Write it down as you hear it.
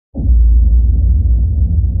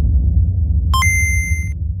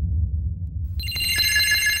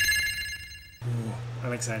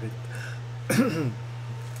excited.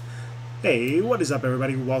 Hey, what is up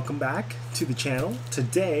everybody? Welcome back to the channel.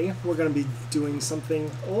 Today we're going to be doing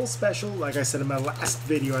something a little special. Like I said in my last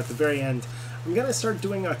video at the very end, I'm going to start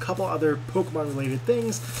doing a couple other Pokemon related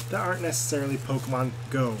things that aren't necessarily Pokemon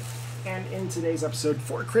Go. And in today's episode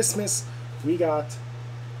for Christmas, we got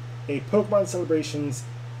a Pokemon Celebrations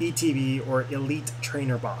ETB or Elite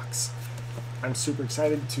Trainer box. I'm super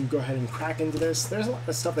excited to go ahead and crack into this. There's a lot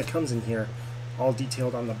of stuff that comes in here, all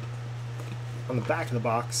detailed on the back of the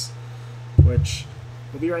box, which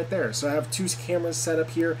will be right there. So I have two cameras set up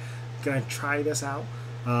here. I'm gonna try this out.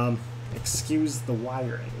 Excuse the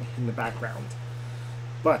wiring in the background,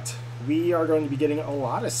 but we are going to be getting a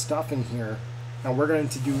lot of stuff in here, and we're going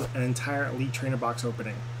to do an entire Elite Trainer box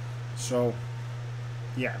opening. So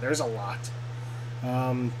yeah, there's a lot.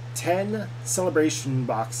 10 celebration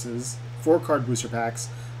boxes, 4 card booster packs,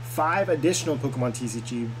 5 additional Pokemon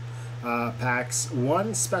TCG packs,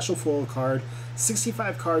 1 special foil card,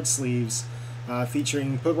 65 card sleeves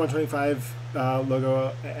featuring Pokemon 25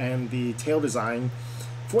 logo and the tail design,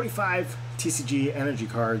 45 TCG energy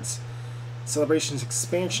cards, Celebrations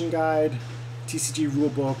expansion guide, TCG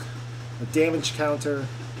rulebook, a damage counter.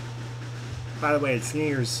 By the way, it's New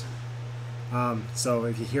Year's, so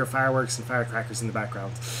if you hear fireworks and firecrackers in the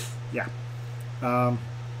background, yeah.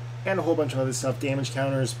 And a whole bunch of other stuff, damage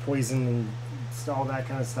counters, poison, and all that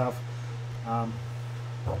kind of stuff.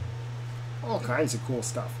 All kinds of cool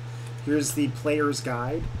stuff. Here's the player's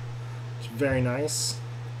guide, which is very nice.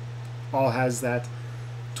 All has that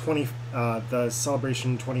the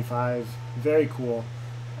Celebration 25, very cool.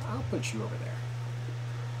 I'll put you over there.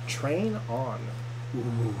 Train on.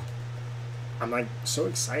 Ooh. I'm like so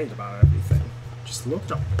excited about everything. Just look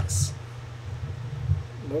at all this.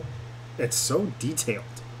 Look, it's so detailed.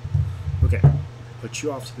 Okay, put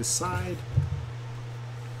you off to the side.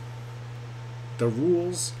 The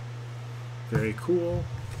rules, very cool.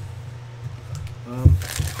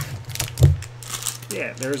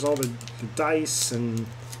 Yeah, there's all the dice and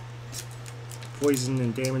poison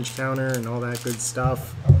and damage counter and all that good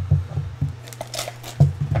stuff.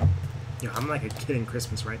 Yeah, I'm like a kid in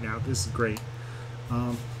Christmas right now. This is great.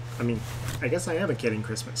 I mean, I guess I am a kid in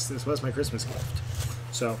Christmas. This was my Christmas gift.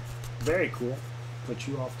 So, very cool. Put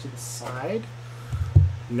you off to the side.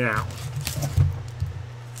 Now,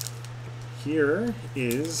 here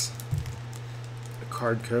is a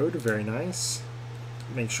card code, very nice.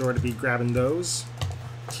 Make sure to be grabbing those.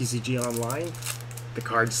 TCG Online. The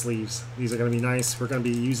card sleeves. These are going to be nice. We're going to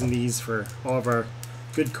be using these for all of our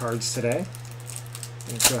good cards today.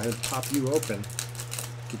 Let's go ahead and pop you open.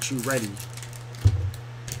 Get you ready.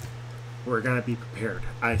 We're going to be prepared.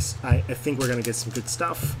 I think we're going to get some good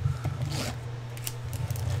stuff.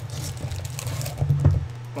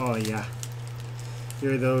 Oh yeah.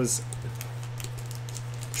 Here are those.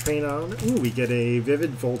 Train on. Ooh, we get a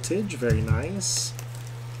Vivid Voltage, very nice.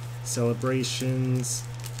 Celebrations.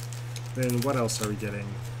 Then what else are we getting?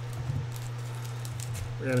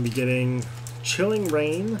 We're going to be getting Chilling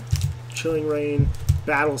Rain,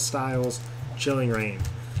 Battle Styles, Chilling Rain.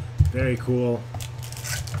 Very cool.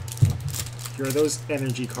 Here are those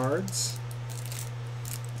energy cards.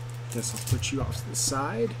 Guess I'll put you off to the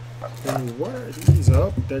side. And what are these?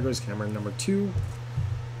 Oh, there goes camera number 2.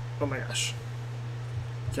 Oh my gosh.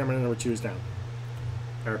 Camera number 2 is down.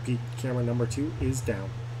 I repeat, camera number 2 is down.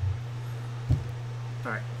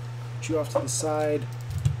 Alright. Put you off to the side.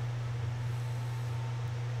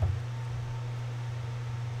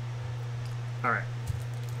 Alright.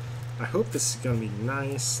 I hope this is going to be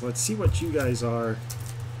nice. Let's see what you guys are.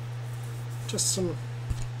 Just some...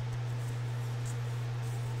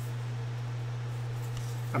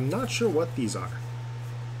 I'm not sure what these are,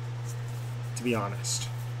 to be honest.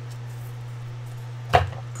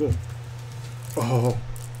 Cool. Oh,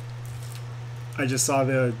 I just saw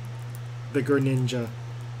the Greninja.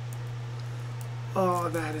 Oh,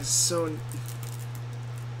 that is so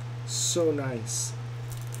nice.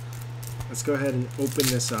 Let's go ahead and open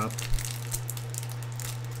this up.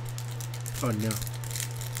 Oh no.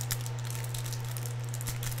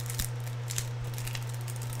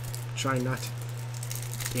 Try not to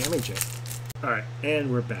damage it. Alright,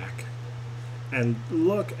 and we're back. And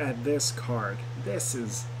look at this card. This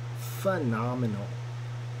is phenomenal.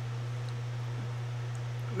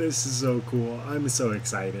 This is so cool. I'm so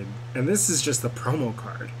excited. And this is just the promo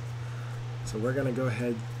card. So we're gonna go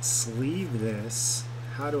ahead, sleeve this.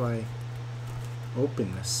 How do I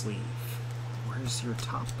open the sleeve? Where's your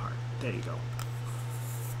top part? There you go.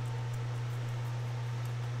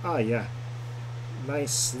 Ah, yeah.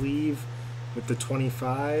 Nice sleeve with the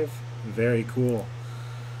 25. Very cool.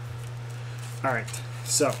 Alright,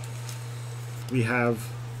 so we have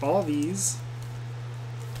all these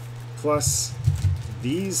plus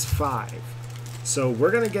these 5. So we're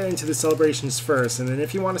going to get into the celebrations first, and then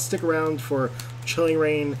if you want to stick around for Chilling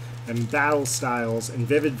Reign and Battle Styles and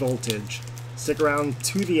Vivid Voltage, stick around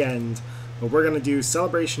to the end. But we're going to do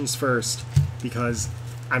celebrations first because,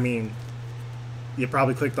 I mean, you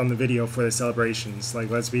probably clicked on the video for the celebrations, like,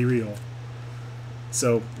 let's be real.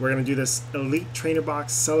 So we're going to do this Elite Trainer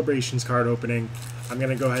Box Celebrations card opening. I'm going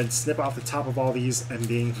to go ahead and snip off the top of all these and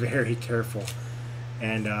being very careful.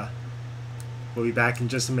 And we'll be back in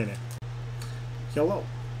just a minute. Hello,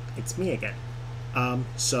 it's me again.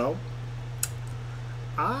 So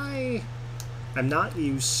I am not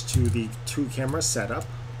used to the 2-camera setup,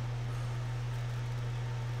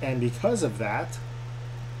 and because of that,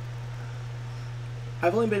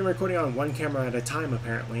 I've only been recording on 1 camera at a time,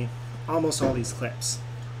 apparently, almost all these clips.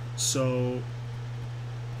 So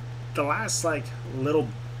the last like little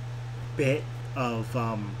bit of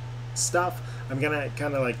stuff, I'm gonna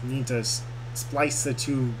kind of like need to splice the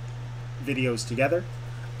 2 videos together,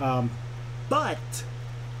 but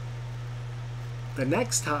the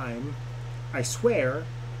next time, I swear,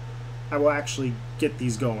 I will actually get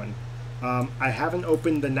these going. I haven't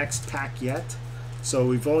opened the next pack yet, so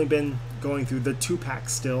we've only been going through the 2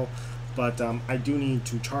 packs still, but I do need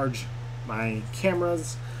to charge my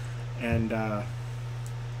cameras, and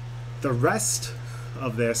the rest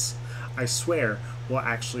of this, I swear, will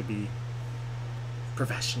actually be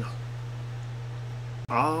professional.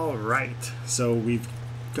 Alright, so we've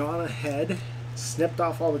gone ahead, snipped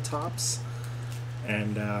off all the tops,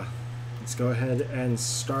 and let's go ahead and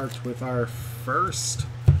start with our first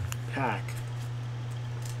pack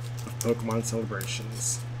of Pokemon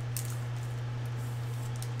Celebrations.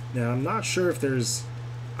 Now, I'm not sure if there's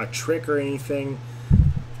a trick or anything.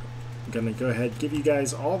 I'm gonna go ahead and give you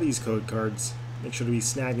guys all these code cards. Make sure to be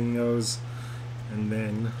snagging those, and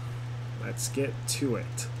then let's get to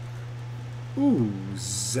it. Ooh,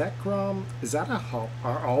 Zekrom. Is that a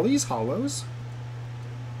are all these hollows?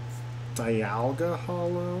 Dialga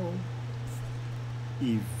hollow.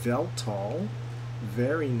 Yveltal.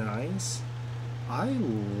 Very nice. I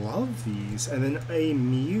love these. And then a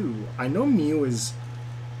Mew. I know Mew is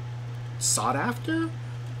sought after,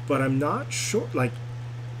 but I'm not sure. Like,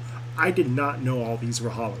 I did not know all these were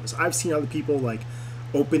hollows. I've seen other people like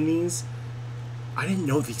open these. I didn't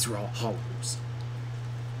know these were all hollows.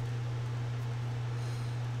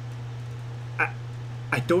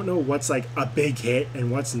 I don't know what's like a big hit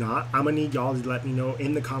and what's not. I'm gonna need y'all to let me know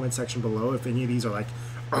in the comment section below if any of these are like,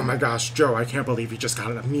 oh my gosh, Joe, I can't believe you just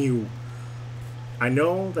got a Mew. I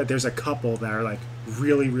know that there's a couple that are like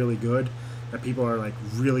really, really good that people are like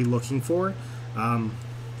really looking for,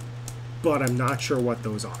 but I'm not sure what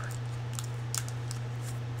those are.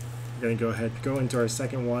 We're gonna go ahead and go into our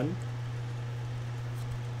second one.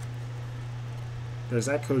 There's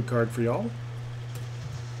that code card for y'all.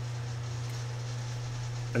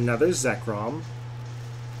 Another Zekrom.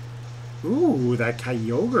 Ooh, that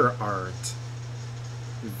Kyogre art.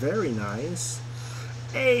 Very nice.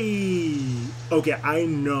 Hey! Okay, I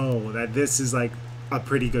know that this is like a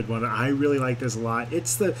pretty good one. I really like this a lot.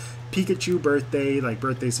 It's the Pikachu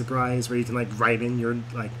birthday surprise where you can like write in your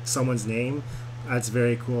like someone's name. That's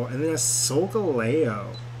very cool. And then a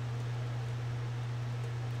Solgaleo.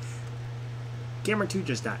 Gamer 2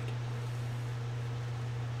 just died.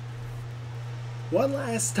 One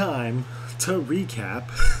last time to recap.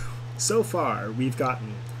 So far, we've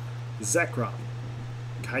gotten Zekrom,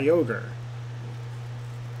 Kyogre,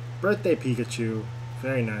 Birthday Pikachu,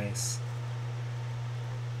 very nice,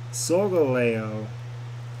 Solgaleo,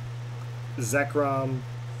 Zekrom,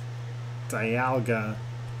 Dialga,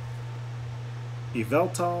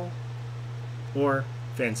 Yveltal, or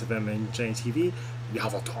fans of him in JTV,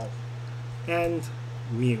 Yveltal, and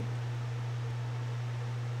Mew.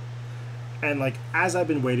 And like, as I've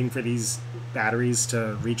been waiting for these batteries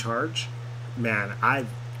to recharge, man, I've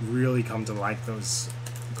really come to like those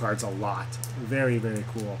cards a lot. Very, very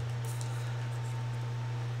cool.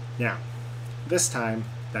 Now, this time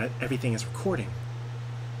that everything is recording,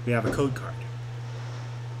 we have a code card.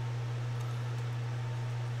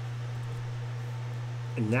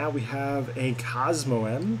 And now we have a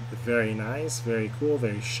Cosmoem. Very nice, very cool,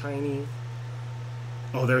 very shiny.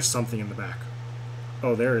 Oh, there's something in the back.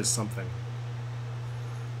 Oh, there is something.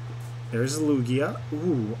 There's Lugia.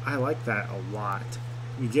 Ooh, I like that a lot.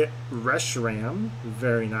 We get Reshiram.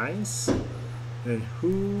 Very nice. And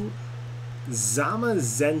who?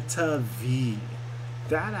 Zamazenta V.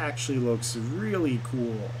 That actually looks really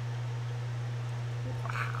cool.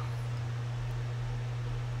 Wow.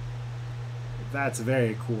 That's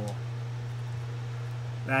very cool.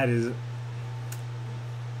 That is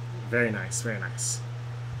Very nice, very nice.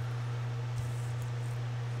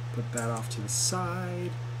 Put that off to the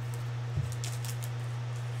side.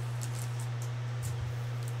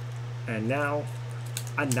 And now,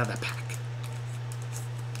 another pack.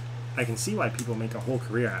 I can see why people make a whole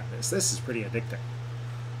career out of this. This is pretty addicting.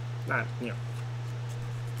 Not, you know.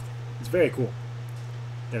 It's very cool.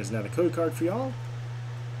 There's another code card for y'all.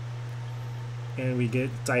 And we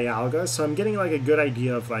get Dialga. So I'm getting like a good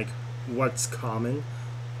idea of like what's common.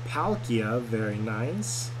 Palkia, very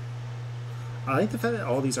nice. I like the fact that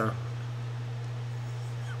all these are...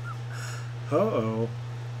 Uh-oh.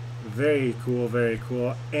 Very cool, very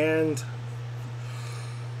cool. And...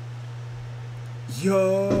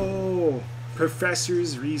 Yo!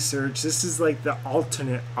 Professor's Research. This is like the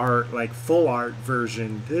alternate art, like full art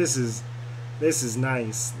version. This is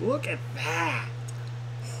nice. Look at that!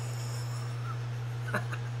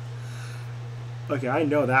 Okay, I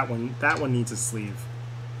know that one. That one needs a sleeve.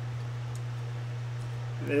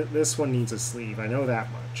 This one needs a sleeve. I know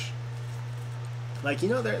that much. Like, you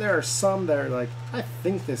know, there are some that are like, I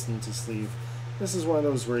think this needs a sleeve. This is one of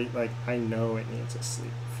those where, like, I know it needs a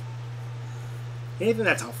sleeve. Anything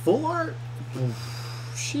that's a full art?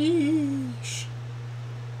 Sheesh.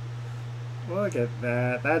 Look at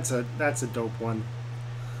that. That's a dope one.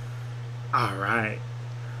 Alright.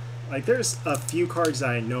 Like, there's a few cards that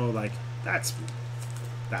I know, like, that's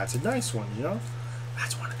a nice one, you know?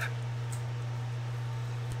 That's one of them.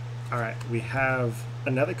 Alright, we have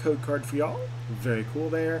another code card for y'all. Very cool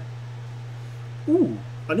there. Ooh,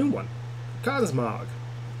 a new one. Cosmog.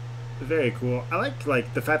 Very cool. I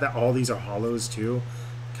like the fact that all these are hollows too.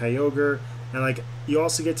 Kyogre. And like you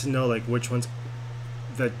also get to know like which ones.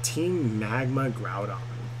 The Team Magma Groudon.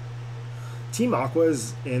 Team Aqua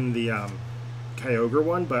is in the Kyogre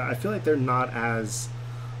one, but I feel like they're not as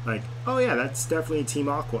like, oh yeah, that's definitely Team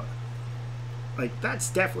Aqua. Like that's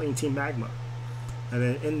definitely Team Magma. And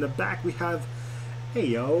then in the back we have, hey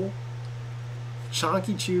yo,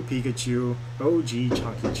 Chonky Chew Pikachu, OG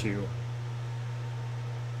Chonky Chew.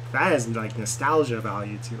 That has like nostalgia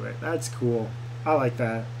value to it. That's cool. I like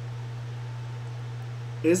that.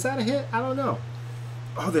 Is that a hit? I don't know.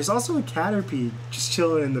 Oh, there's also a Caterpie just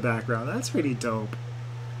chilling in the background. That's pretty dope.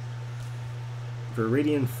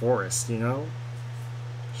 Viridian Forest, you know?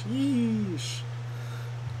 Sheesh.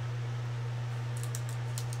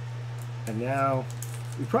 And now,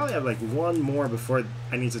 we probably have like one more before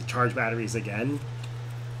I need to charge batteries again.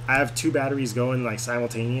 I have two batteries going like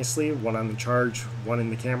simultaneously, one on the charge, one in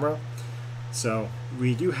the camera. So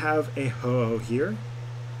we do have a Ho-Oh here,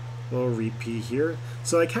 little repeat here.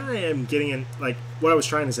 So I kind of am getting in, like what I was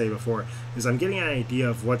trying to say before, is I'm getting an idea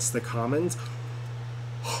of what's the commons.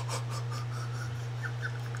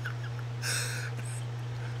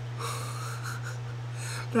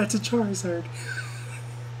 That's a Charizard.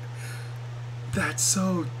 That's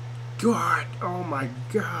so good. Oh my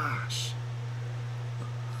gosh.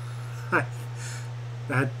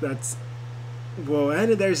 That's well,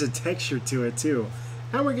 and there's a texture to it too.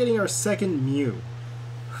 And we're getting our second Mew.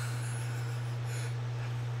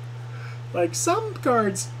 Like some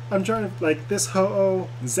cards, I'm trying to like this Ho-Oh,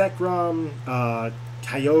 Zekrom,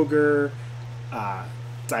 Kyogre,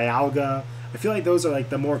 Dialga. I feel like those are like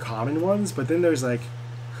the more common ones, but then there's like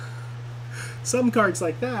some cards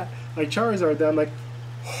like that, like Charizard, that I'm like,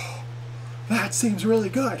 oh, that seems really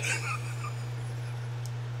good.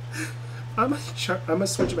 I'm gonna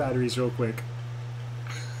switch batteries real quick.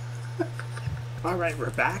 Alright, we're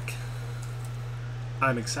back.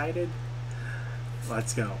 I'm excited.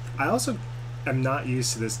 Let's go. I also am not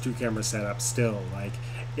used to this two camera setup still. Like,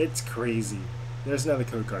 it's crazy. There's another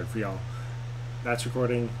code card for y'all. That's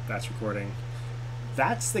recording. That's recording.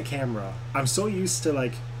 That's the camera. I'm so used to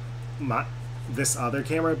like this other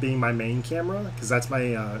camera being my main camera, because that's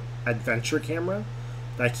my adventure camera,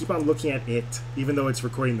 that I keep on looking at it even though it's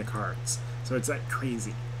recording the cards. So it's like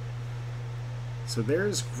crazy. So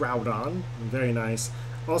there's Groudon. Very nice.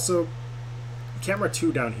 Also, camera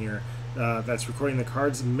 2 down here that's recording the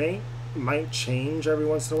cards might change every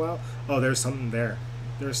once in a while. Oh, there's something there.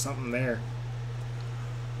 There's something there.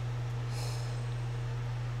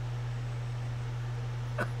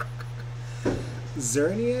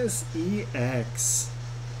 Xerneas EX.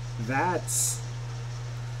 That's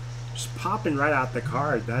just popping right out the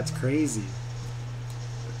card. That's crazy.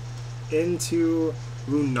 Into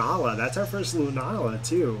Lunala. That's our first Lunala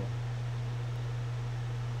too.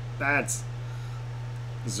 That's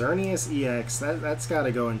Xerneas EX. That's got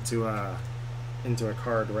to go into a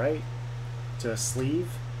card, right? To a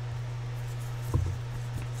sleeve.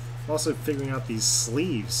 I'm also figuring out these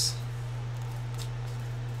sleeves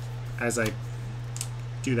as I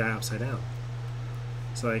do that upside down.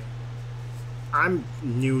 So like I'm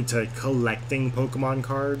new to collecting Pokemon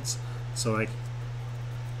cards, so like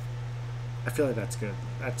I feel like that's good.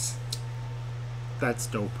 That's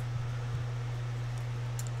dope.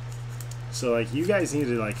 So like you guys need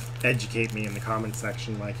to like educate me in the comment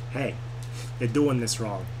section, like, hey, you're doing this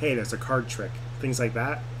wrong. Hey, there's a card trick. Things like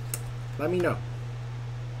that. Let me know.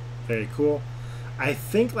 Very cool. I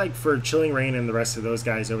think like for Chilling Reign and the rest of those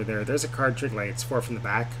guys over there, there's a card trick, like it's 4 from the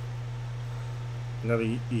back.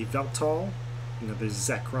 Another Yveltal, another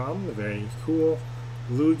Zekrom, very cool.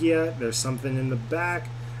 Lugia, there's something in the back.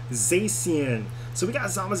 Zacian. So we got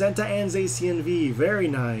Zamazenta and Zacian V, very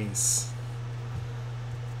nice.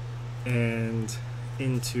 And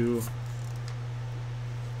into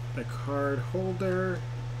the card holder.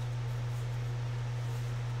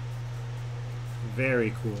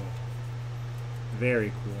 Very cool.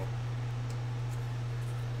 Very cool.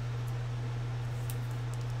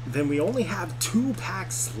 Then we only have 2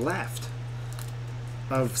 packs left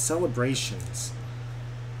of celebrations.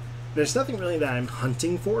 There's nothing really that I'm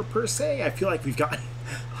hunting for per se. I feel like we got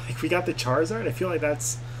the Charizard. I feel like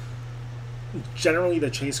that's generally the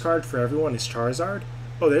chase card for everyone is Charizard.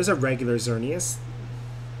 Oh, there's a regular Xerneas.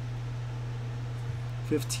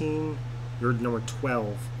 15. You're number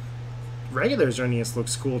 12. Regular Xerneas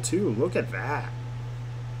looks cool too. Look at that.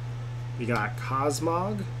 We got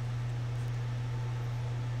Cosmog.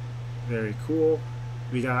 Very cool.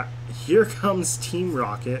 We got Here Comes Team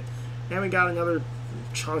Rocket. And we got another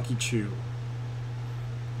Chonky Chew.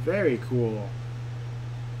 Very cool.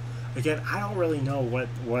 Again, I don't really know what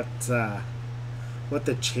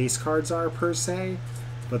the chase cards are per se,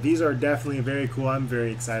 but these are definitely very cool. I'm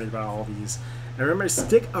very excited about all these. And remember,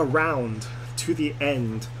 stick around to the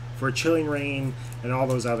end for Chilling Reign and all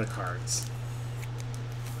those other cards.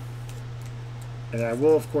 And I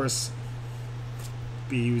will, of course,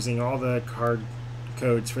 be using all the card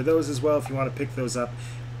codes for those as well if you want to pick those up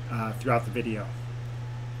throughout the video.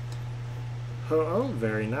 Oh,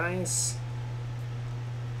 very nice.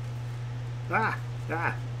 I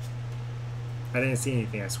didn't see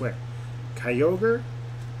anything, I swear. Kyogre,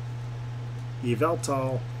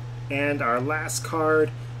 Yveltal, and our last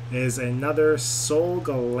card is another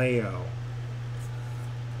Solgaleo.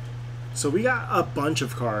 So we got a bunch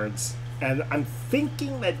of cards, and I'm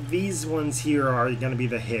thinking that these ones here are going to be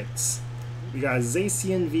the hits. We got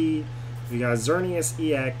Zacian V, we got Xerneas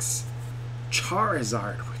EX,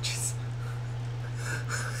 Charizard, which is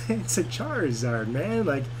it's a Charizard, man.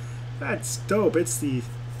 Like, that's dope.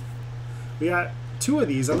 We got 2 of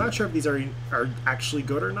these. I'm not sure if these are actually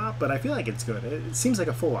good or not, but I feel like it's good. It seems like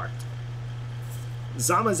a full art.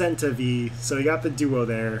 Zamazenta V, so we got the duo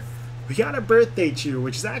there. We got a Birthday Chew,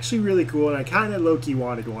 which is actually really cool, and I kind of low-key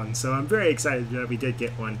wanted one, so I'm very excited that we did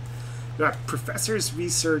get one. We got Professor's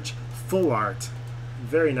Research full art.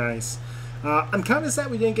 Very nice. I'm kind of sad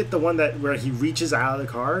we didn't get the one where he reaches out of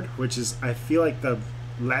the card, which is, I feel like, the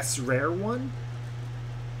less rare one.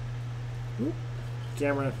 Oop.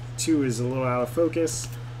 Camera 2 is a little out of focus.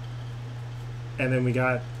 And then we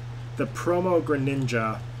got the promo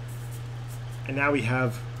Greninja. And now we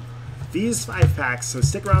have these 5 packs, so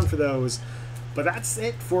stick around for those. But that's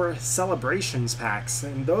it for celebrations packs,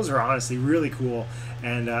 and those are honestly really cool.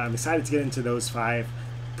 And I'm excited to get into those 5,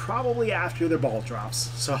 probably after the ball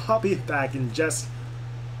drops. So I'll be back in just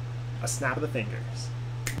a snap of the fingers.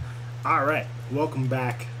 Alright, welcome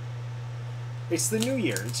back. It's the new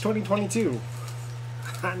year, it's 2022.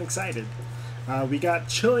 I'm excited. We got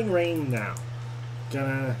Chilling Reign now. Got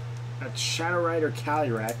a Shadow Rider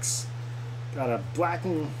Calyrex. Got a black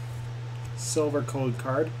and silver code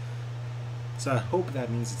card. So I hope that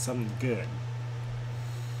means it's something good.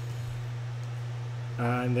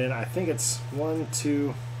 And then I think it's 1,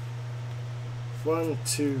 2,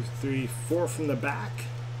 3, 4 from the back.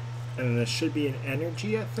 And then there should be an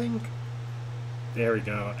energy, I think. There we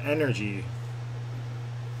go. Energy.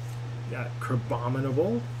 Got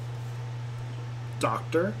Crabominable.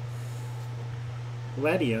 Doctor.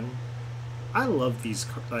 Ledian. I love these,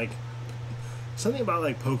 like, something about,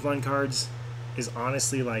 like, Pokemon cards is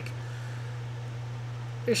honestly, like,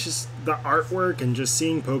 it's just the artwork and just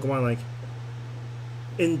seeing Pokemon, like,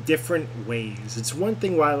 in different ways. It's one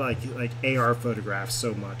thing why I like AR photographs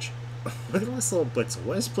so much. Look at this little Blitzel.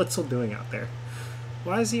 What is Blitzel doing out there?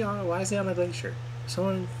 Why is he on a glacier?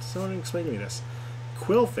 Someone explain to me this.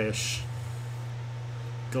 Quillfish.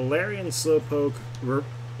 Galarian Slowpoke.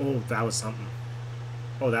 Oh, that was something.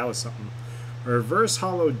 Oh, that was something. Reverse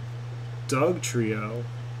Hollow Dug Trio.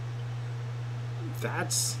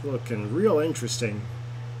 That's looking real interesting.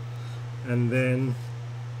 And then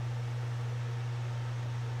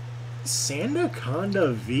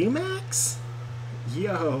Sandaconda VMAX?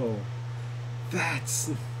 Yo.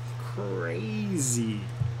 That's crazy.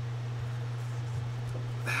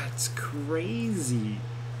 That's crazy.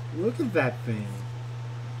 Look at that thing.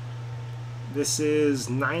 This is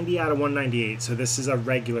 90 out of 198, so this is a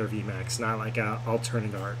regular VMAX, not like a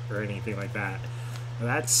alternate art or anything like that.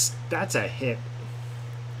 That's a hit.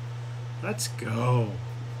 Let's go.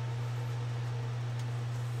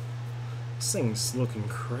 This thing's looking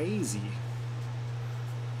crazy.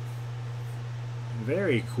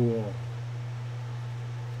 Very cool.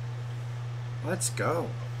 Let's go.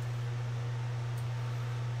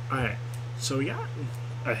 Alright, so we got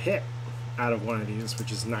a hit out of one of these,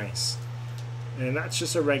 which is nice. And that's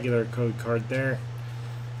just a regular code card there.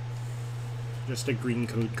 Just a green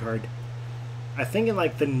code card. I think in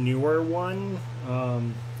like the newer one,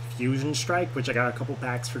 Fusion Strike, which I got a couple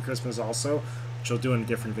packs for Christmas also, which I'll do in a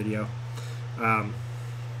different video. 3,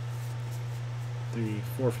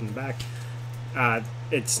 4 from the back.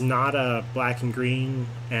 It's not a black and green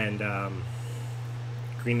and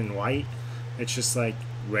green and white. It's just like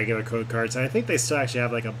regular code cards. And I think they still actually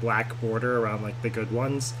have like a black border around like the good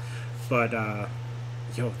ones. But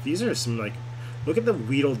yo, these are some like, look at the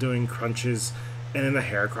Weedle doing crunches and then the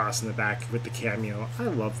hair cross in the back with the cameo. I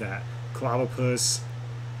love that. Clavopus.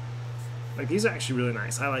 Like, these are actually really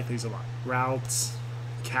nice. I like these a lot. Routes.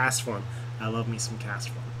 Cast form. I love me some cast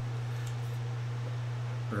form.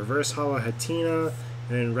 Reverse Hollow Hatina, and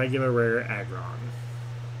then regular rare Aggron.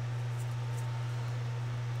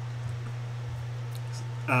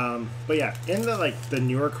 But yeah, in the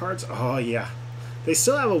newer cards, oh yeah, they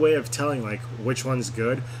still have a way of telling like which one's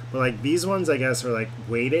good, but like these ones I guess are like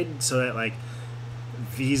weighted so that like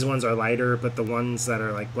these ones are lighter, but the ones that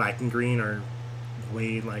are like black and green are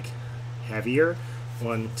way like heavier.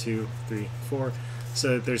 1, 2, 3, 4.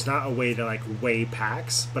 So there's not a way to like weigh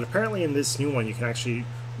packs, but apparently in this new one you can actually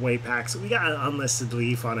weigh packs. We got an unlisted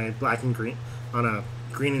leaf on a black and green, on a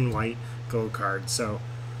green and white gold card. So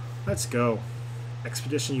let's go.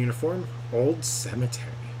 Expedition uniform, Old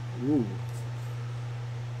Cemetery. Ooh,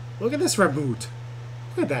 look at this reboot.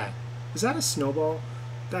 Look at that. Is that a snowball?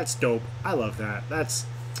 That's dope. I love that. That's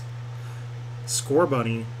Score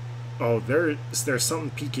Bunny. Oh, there's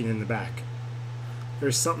something peeking in the back.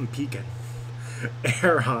 There's something peeking.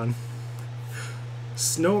 Aeron.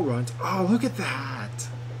 Snow Runt. Oh, look at that.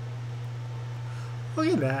 Look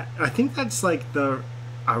at that. I think that's like a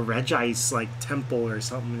Regice like temple or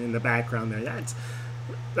something in the background there.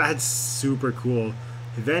 That's super cool.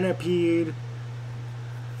 Venipede.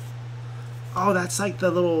 Oh, that's like the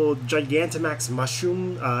little Gigantamax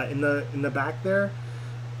mushroom in the back there.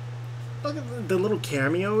 Look at the little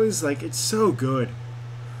cameos. Like, it's so good.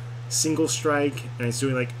 Single strike, and it's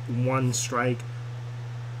doing like one strike.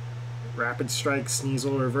 Rapid strike,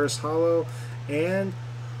 Sneasel, reverse hollow, and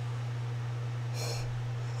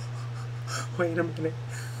wait a minute.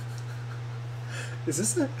 Is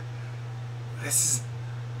this a?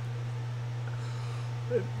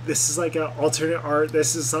 This is like an alternate art.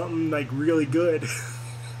 This is something like really good.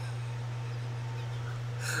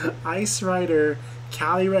 Ice Rider,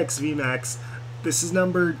 Calyrex VMAX. This is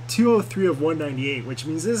number 203 of 198, which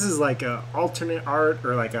means this is like a alternate art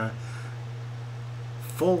or like a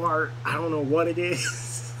full art. I don't know what it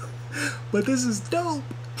is, but this is dope.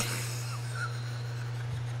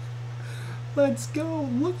 Let's go.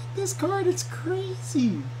 Look at this card. It's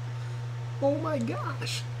crazy. Oh my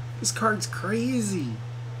gosh. This card's crazy.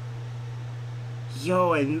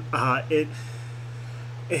 Yo, and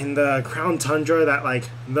in the Crown Tundra, that like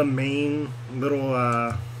the main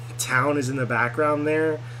little town is in the background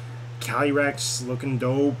there. Calyrex looking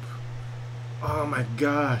dope. Oh my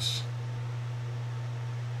gosh.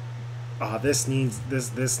 Oh, this needs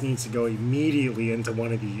to go immediately into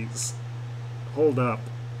one of these. Hold up.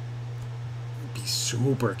 Be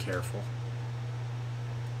super careful.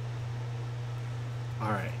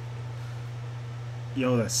 Alright.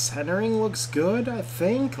 Yo, the centering looks good, I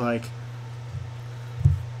think. Like,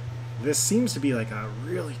 this seems to be like a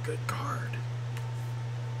really good card.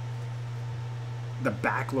 The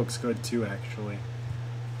back looks good too, actually.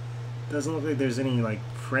 Doesn't look like there's any like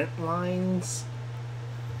print lines.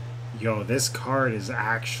 Yo, this card is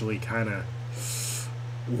actually kind of...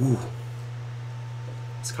 Ooh.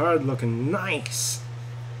 This card looking nice.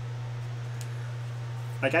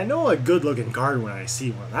 Like, I know a good-looking card when I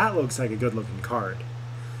see one. That looks like a good-looking card.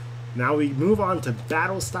 Now we move on to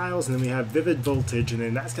Battle Styles, and then we have Vivid Voltage, and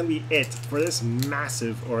then that's going to be it for this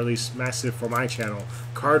massive, or at least massive for my channel,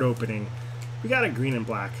 card opening. We got a green and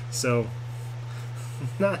black, so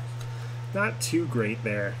not too great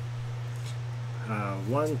there.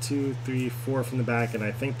 1, 2, 3, 4 from the back, and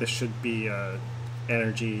I think this should be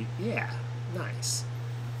energy. Yeah, nice.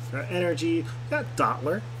 Got Energy. Got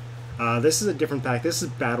Dottler. This is a different pack. This is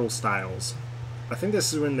Battle Styles. I think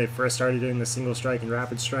this is when they first started doing the Single Strike and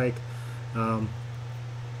Rapid Strike.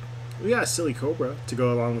 We got a Silly Cobra to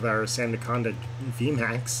go along with our Sandaconda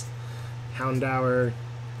VMAX. Houndour,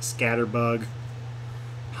 Scatterbug,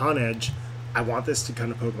 Honedge. I want this to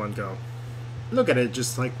kind of Pokemon Go. Look at it,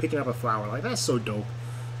 just like picking up a flower. Like, that's so dope.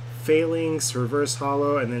 Phalanx, Reverse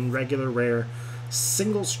Hollow, and then regular rare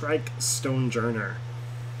Single Strike Stonejourner.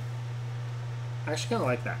 I actually kind of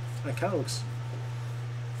like that. It kind of looks...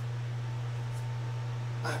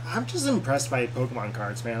 I'm just impressed by Pokemon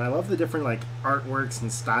cards, man. I love the different like artworks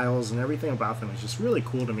and styles and everything about them. It's just really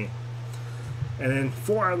cool to me. And then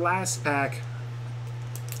for our last pack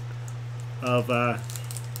of, well,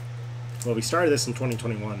 we started this in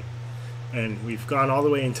 2021, and we've gone all the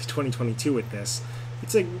way into 2022 with this.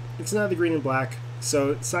 It's another green and black,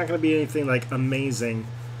 so it's not going to be anything like amazing.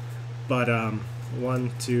 But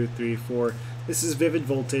 1, 2, 3, 4. This is Vivid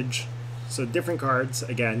Voltage, so different cards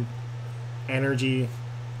again. Energy.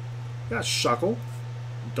 Got Shuckle.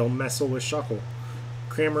 Don't messle with Shuckle.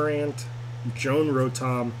 Cramorant, Joan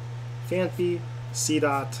Rotom, Phanpy,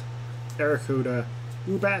 Seedot, Aracuda,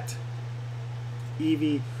 Ubat,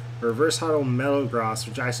 Eevee, Reverse Hollow Metalgross,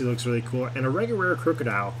 which actually looks really cool, and a regular rare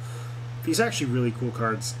Crocodile. These are actually really cool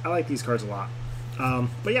cards. I like these cards a lot.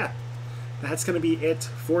 But yeah, that's going to be it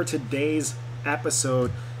for today's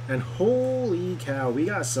episode. And holy cow, we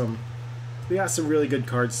got some really good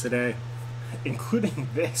cards today, including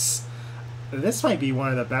this. This might be one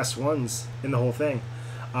of the best ones in the whole thing.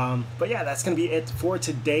 But yeah, that's going to be it for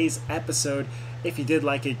today's episode. If you did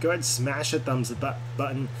like it, go ahead and smash the thumbs up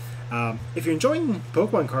button. If you're enjoying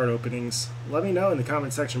Pokemon card openings, let me know in the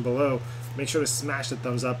comment section below. Make sure to smash the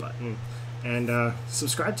thumbs up button. And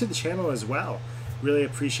subscribe to the channel as well. Really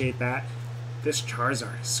appreciate that. This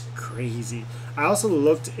Charizard is crazy. I also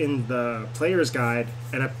looked in the player's guide,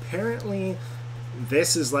 and apparently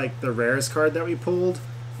this is like the rarest card that we pulled.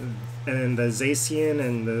 And the Zacian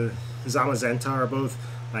and the Zamazenta are both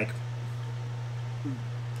like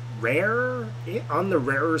rare, on the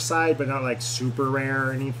rarer side, but not like super rare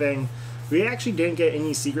or anything. We actually didn't get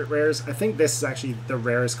any secret rares. I think this is actually the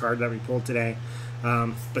rarest card that we pulled today,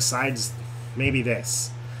 besides maybe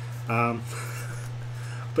this.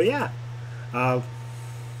 But yeah,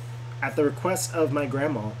 at the request of my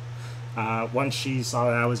grandma, once she saw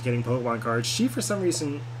that I was getting Pokemon cards, she for some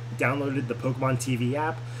reason downloaded the Pokemon TV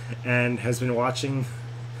app and has been watching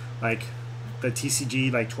like the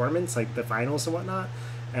TCG like tournaments, like the finals and whatnot,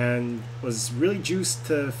 and was really juiced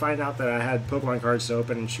to find out that I had Pokemon cards to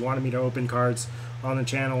open, and she wanted me to open cards on the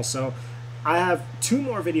channel. So I have 2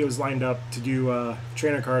 more videos lined up to do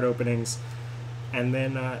trainer card openings, and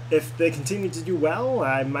then if they continue to do well,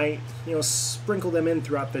 I might, you know, sprinkle them in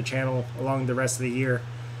throughout the channel along the rest of the year.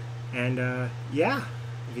 And yeah,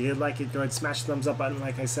 if you did like it, go ahead and smash the thumbs up button.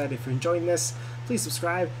 Like I said, if you're enjoying this, please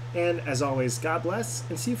subscribe. And as always, God bless,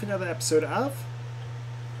 and see you for another episode of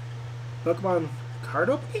Pokemon card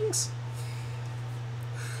openings?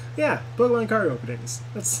 Yeah, Pokemon card openings.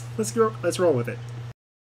 Let's roll with it.